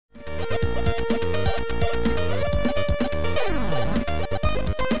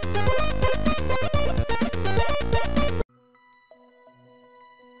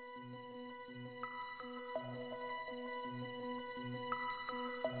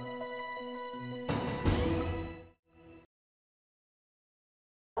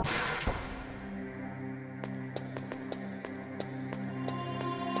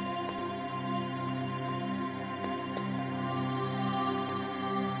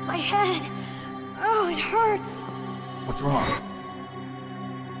My head. Oh, it hurts. What's wrong?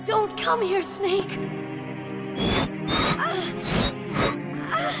 Don't come here, Snake.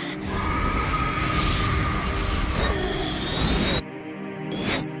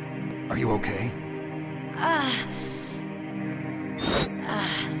 Are you okay?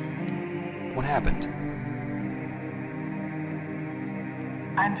 What happened?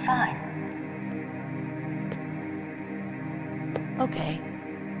 I'm fine. Okay.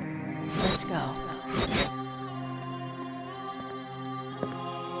 Let's go.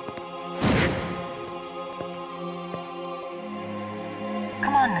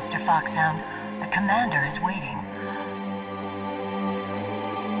 Come on, Mr. Foxhound. The commander is waiting.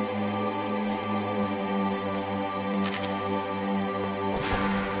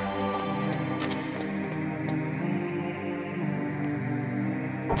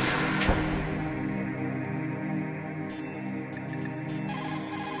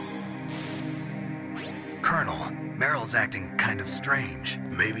 Colonel, Meryl's acting kind of strange.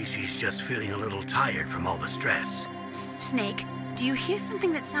 Maybe she's just feeling a little tired from all the stress. Snake, do you hear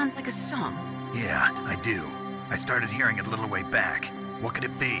something that sounds like a song? Yeah, I do. I started hearing it a little way back. What could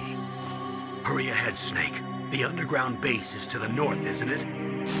it be? Hurry ahead, Snake. The underground base is to the north, isn't it?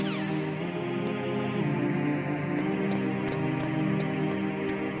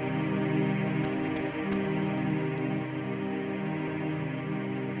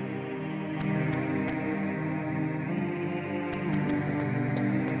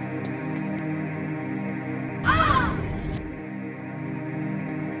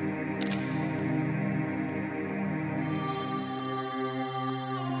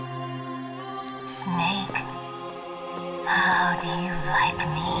 Snake, how do you like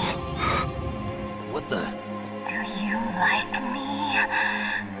me? What the? Do you like me?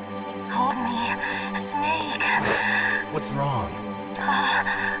 Hold me, Snake. What's wrong?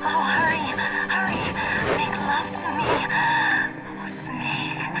 Oh, hurry, hurry. Make love to me. Oh,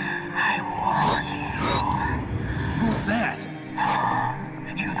 Snake, I want you. Who's that?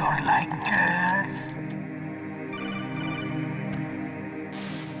 You don't like girls?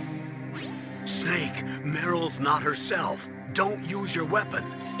 Snake, Meryl's not herself. Don't use your weapon.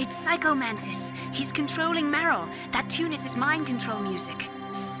 It's Psycho Mantis. He's controlling Meryl. That tune is his mind control music.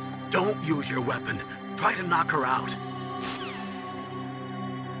 Don't use your weapon. Try to knock her out.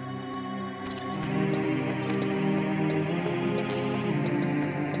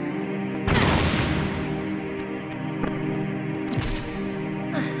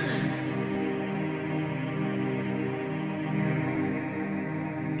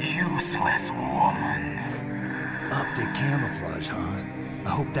 Useless woman. Optic camouflage, huh? I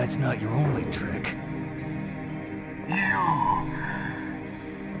hope that's not your only trick.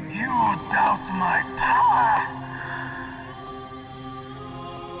 You doubt my power?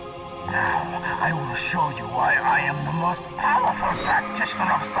 Now, I will show you why I am the most powerful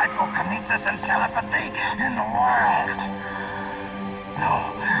practitioner of psychokinesis and telepathy in the world.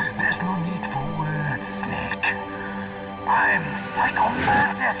 No, there's no need for words, Snake. I'm Psycho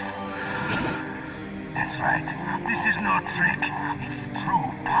Mantis. That's right. This is no trick. It's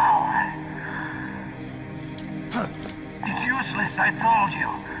true power. It's useless, I told you.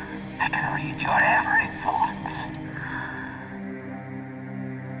 I can read your every thought.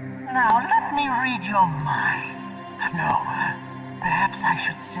 Now, let me read your mind. No, perhaps I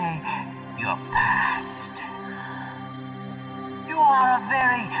should say your past. You are a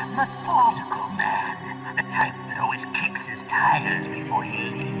very methodical man. The type that always kicks his tires before he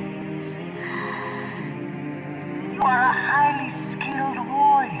leaves. You are a highly skilled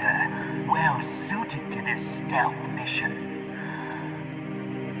warrior, well suited to this stealth mission.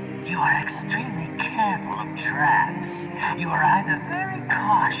 You are extremely careful of traps. You are either very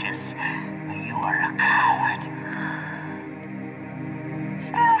cautious, or you are a coward.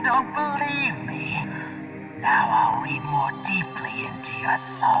 Still don't believe me? Now I'll read more deeply into your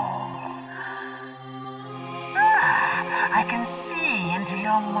soul. I can see into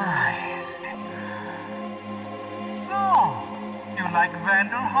your mind. So, you like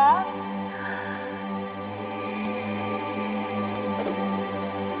Vandal Hearts?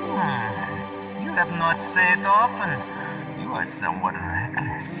 You have not said often. You are somewhat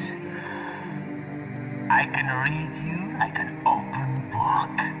reckless. I can read you like an open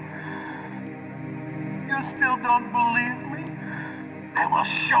book. You still don't believe me? I will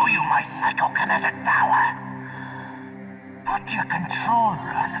show you my psychokinetic power. Put your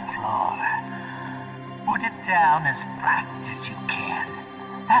controller on the floor. Put it down as flat as you can.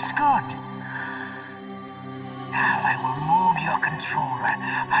 That's good. Now I will move your controller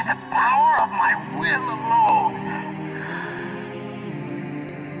by the power of my will alone.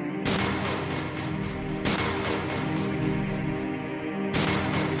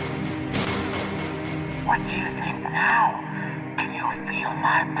 now? Can you feel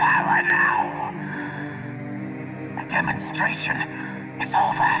my power now? The demonstration is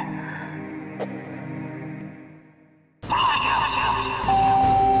over.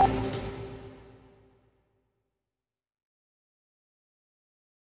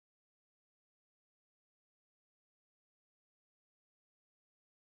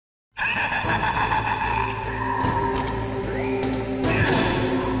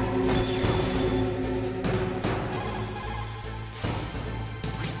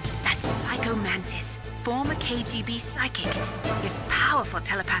 Mantis, former KGB psychic. He has powerful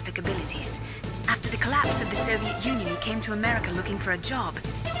telepathic abilities. After the collapse of the Soviet Union, he came to America looking for a job.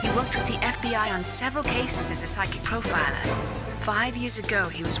 He worked with the FBI on several cases as a psychic profiler. 5 years ago,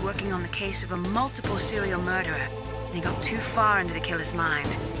 he was working on the case of a multiple serial murderer, and he got too far into the killer's mind.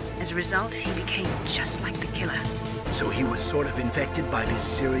 As a result, he became just like the killer. So he was sort of infected by this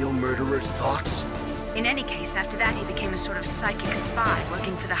serial murderer's thoughts? In any case, after that he became a sort of psychic spy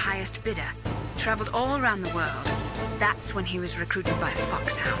working for the highest bidder. Traveled all around the world. That's when he was recruited by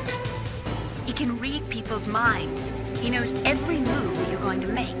FOXHOUND. He can read people's minds. He knows every move that you're going to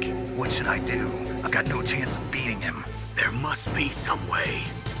make. What should I do? I've got no chance of beating him. There must be some way.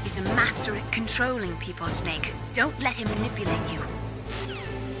 He's a master at controlling people, Snake. Don't let him manipulate you.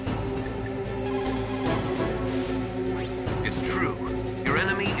 It's true. Your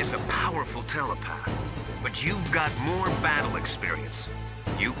enemy is a powerful telepath. But you've got more battle experience.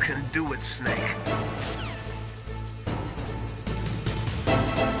 You can do it, Snake.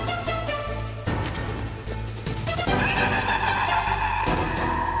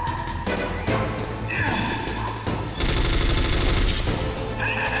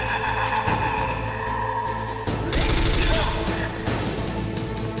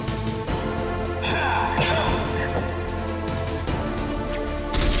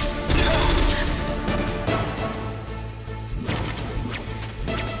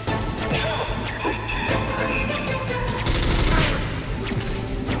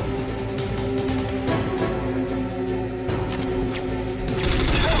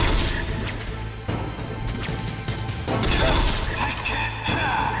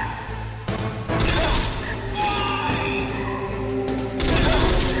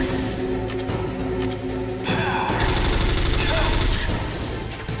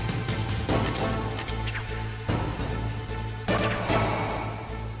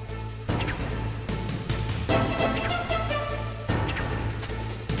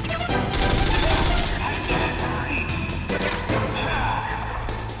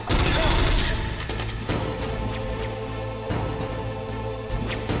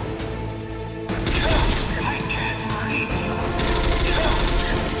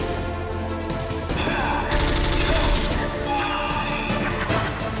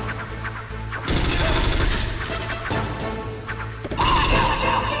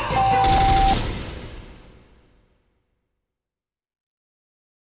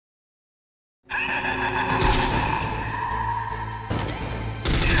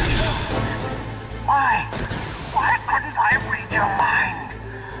 Why couldn't I read your mind?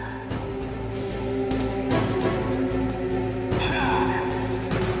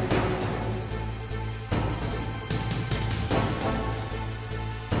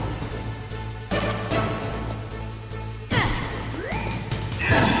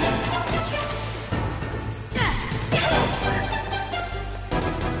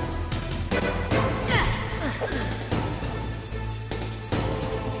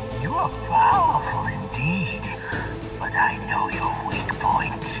 You are powerful indeed, but I know your weak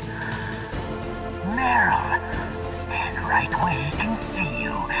point. Meryl, stand right where he can see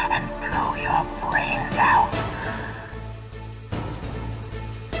you and blow your brains out.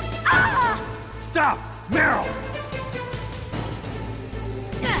 Ah! Stop! Meryl!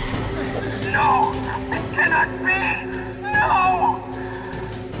 No! It cannot be! No!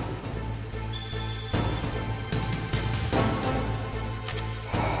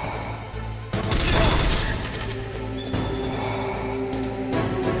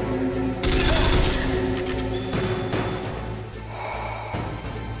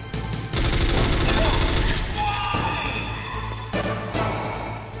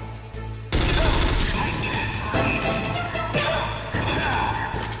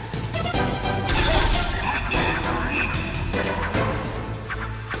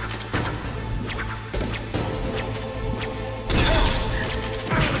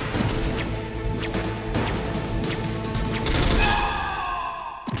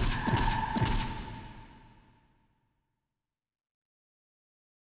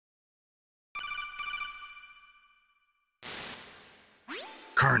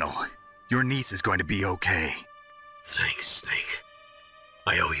 Colonel, your niece is going to be okay. Thanks, Snake.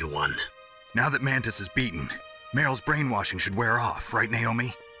 I owe you one. Now that Mantis is beaten, Meryl's brainwashing should wear off, right,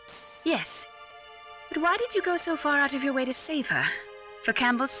 Naomi? Yes. But why did you go so far out of your way to save her? For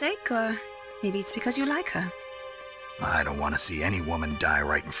Campbell's sake, or maybe it's because you like her? I don't want to see any woman die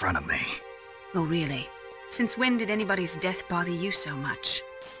right in front of me. Oh, really? Since when did anybody's death bother you so much?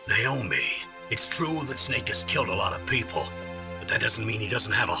 Naomi, it's true that Snake has killed a lot of people, but that doesn't mean he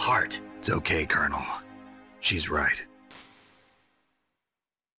doesn't have a heart. It's okay, Colonel. She's right.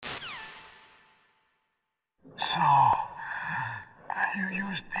 So, you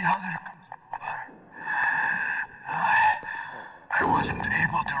used the other... I wasn't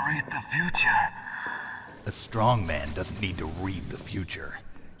able to read the future. A strong man doesn't need to read the future.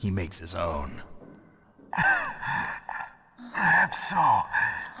 He makes his own. Perhaps so,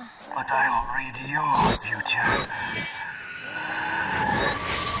 but I will read your future.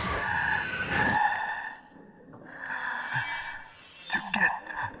 To get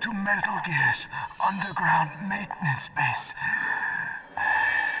to Metal Gear's underground maintenance base,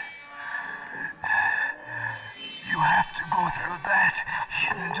 you have to go through that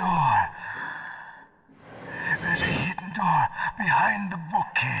hidden door. There's a hidden door behind the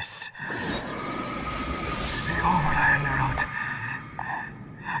bookcase. The overland route.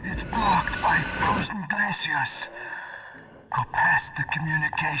 It's blocked by frozen glaciers. Go past the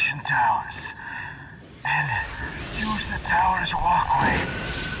communication towers. And use the tower's walkway.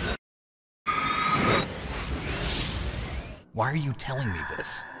 Why are you telling me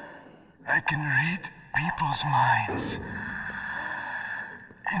this? I can read people's minds.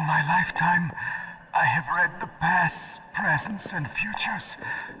 In my lifetime, I have read the pasts, presents, and futures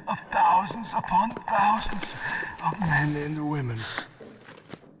of thousands upon thousands of men and women.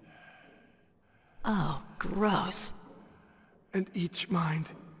 Oh, gross. And each mind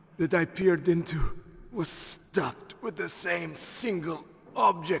that I peered into was stuffed with the same single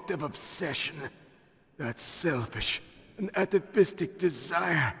object of obsession. That selfish and atavistic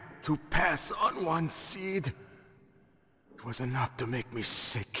desire to pass on one's seed. It was enough to make me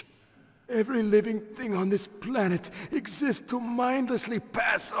sick. Every living thing on this planet exists to mindlessly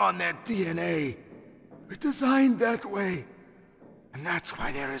pass on their DNA. We're designed that way. And that's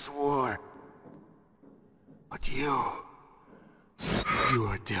why there is war. But you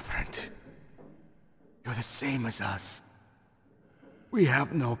are different. You're the same as us. We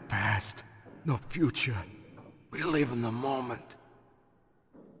have no past, no future. We live in the moment.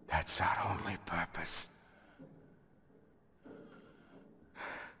 That's our only purpose.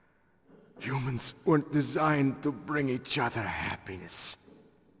 Humans weren't designed to bring each other happiness.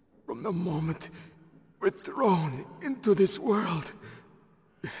 From the moment we're thrown into this world,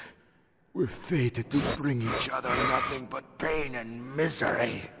 we're fated to bring each other nothing but pain and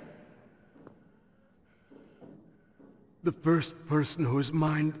misery. The first person whose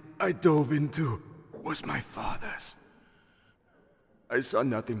mind I dove into was my father's. I saw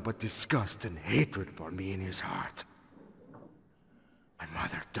nothing but disgust and hatred for me in his heart. My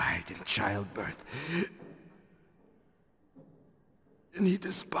mother died in childbirth, and he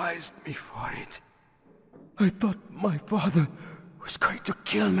despised me for it. I thought my father was going to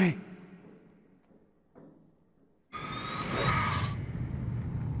kill me.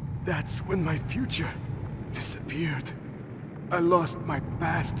 That's when my future disappeared. I lost my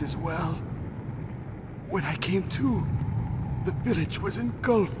past as well. When I came to, the village was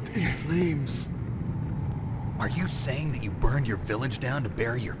engulfed in flames. Are you saying that you burned your village down to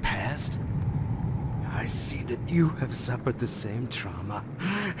bury your past? I see that you have suffered the same trauma.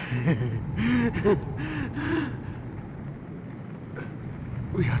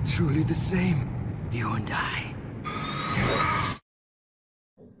 We are truly the same, you and I.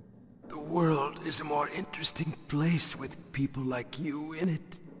 The world is a more interesting place with people like you in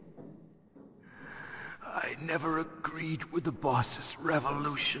it. I never agreed with the boss's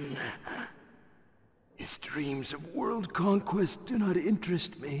revolution. His dreams of world conquest do not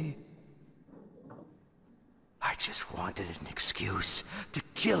interest me. I just wanted an excuse to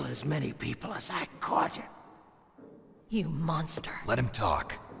kill as many people as I could. You monster. Let him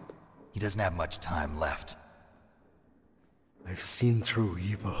talk. He doesn't have much time left. I've seen through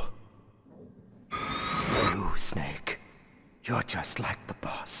evil. You, Snake, you're just like the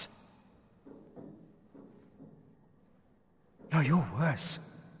boss. No, you're worse.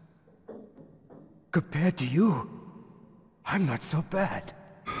 Compared to you, I'm not so bad.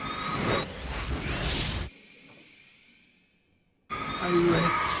 I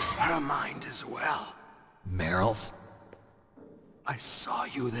read her mind as well. Meryl's? I saw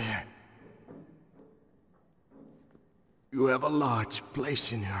you there. You have a large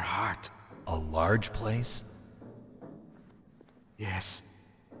place in her heart. A large place? Yes,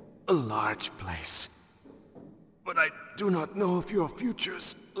 a large place. But I do not know if your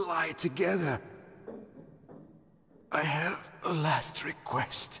futures lie together. I have a last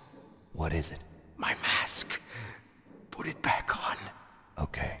request. What is it? My mask. Put it back on.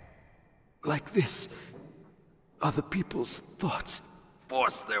 Okay. Like this, other people's thoughts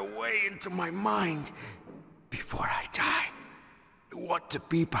force their way into my mind. Before I die, I want to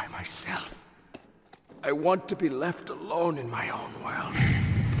be by myself. I want to be left alone in my own world.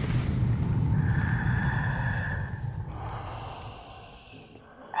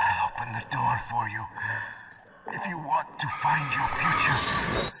 I'll open the door for you. If you want to find your future,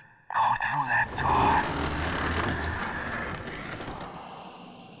 go through that door.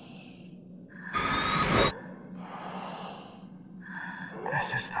 This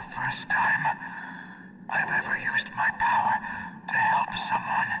is the first time I've ever used my power to help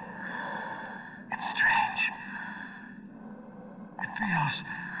someone. It's strange. It feels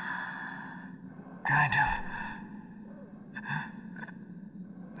kind of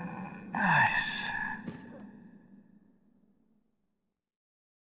nice.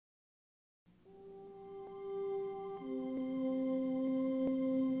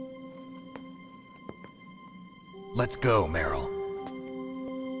 Let's go, Meryl.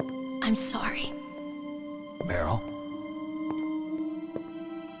 I'm sorry. Meryl?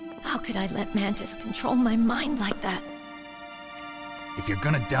 How could I let Mantis control my mind like that? If you're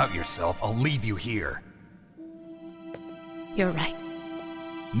gonna doubt yourself, I'll leave you here. You're right.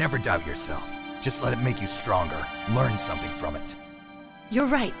 Never doubt yourself. Just let it make you stronger. Learn something from it. You're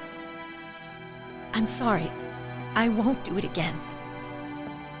right. I'm sorry. I won't do it again.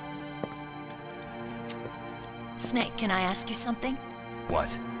 Snake, can I ask you something?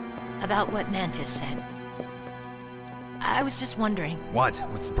 What? About what Mantis said. I was just wondering. What?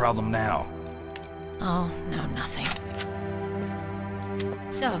 What's the problem now? Oh, no, nothing.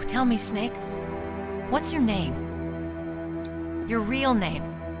 So, tell me, Snake. What's your name? Your real name?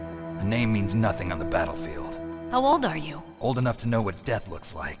 A name means nothing on the battlefield. How old are you? Old enough to know what death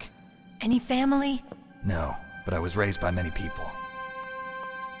looks like. Any family? No, but I was raised by many people.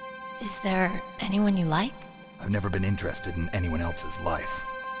 Is there anyone you like? I've never been interested in anyone else's life.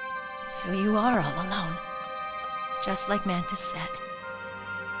 So you are all alone. Just like Mantis said.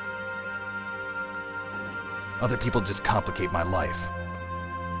 Other people just complicate my life.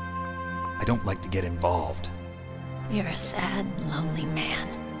 I don't like to get involved. You're a sad, lonely man.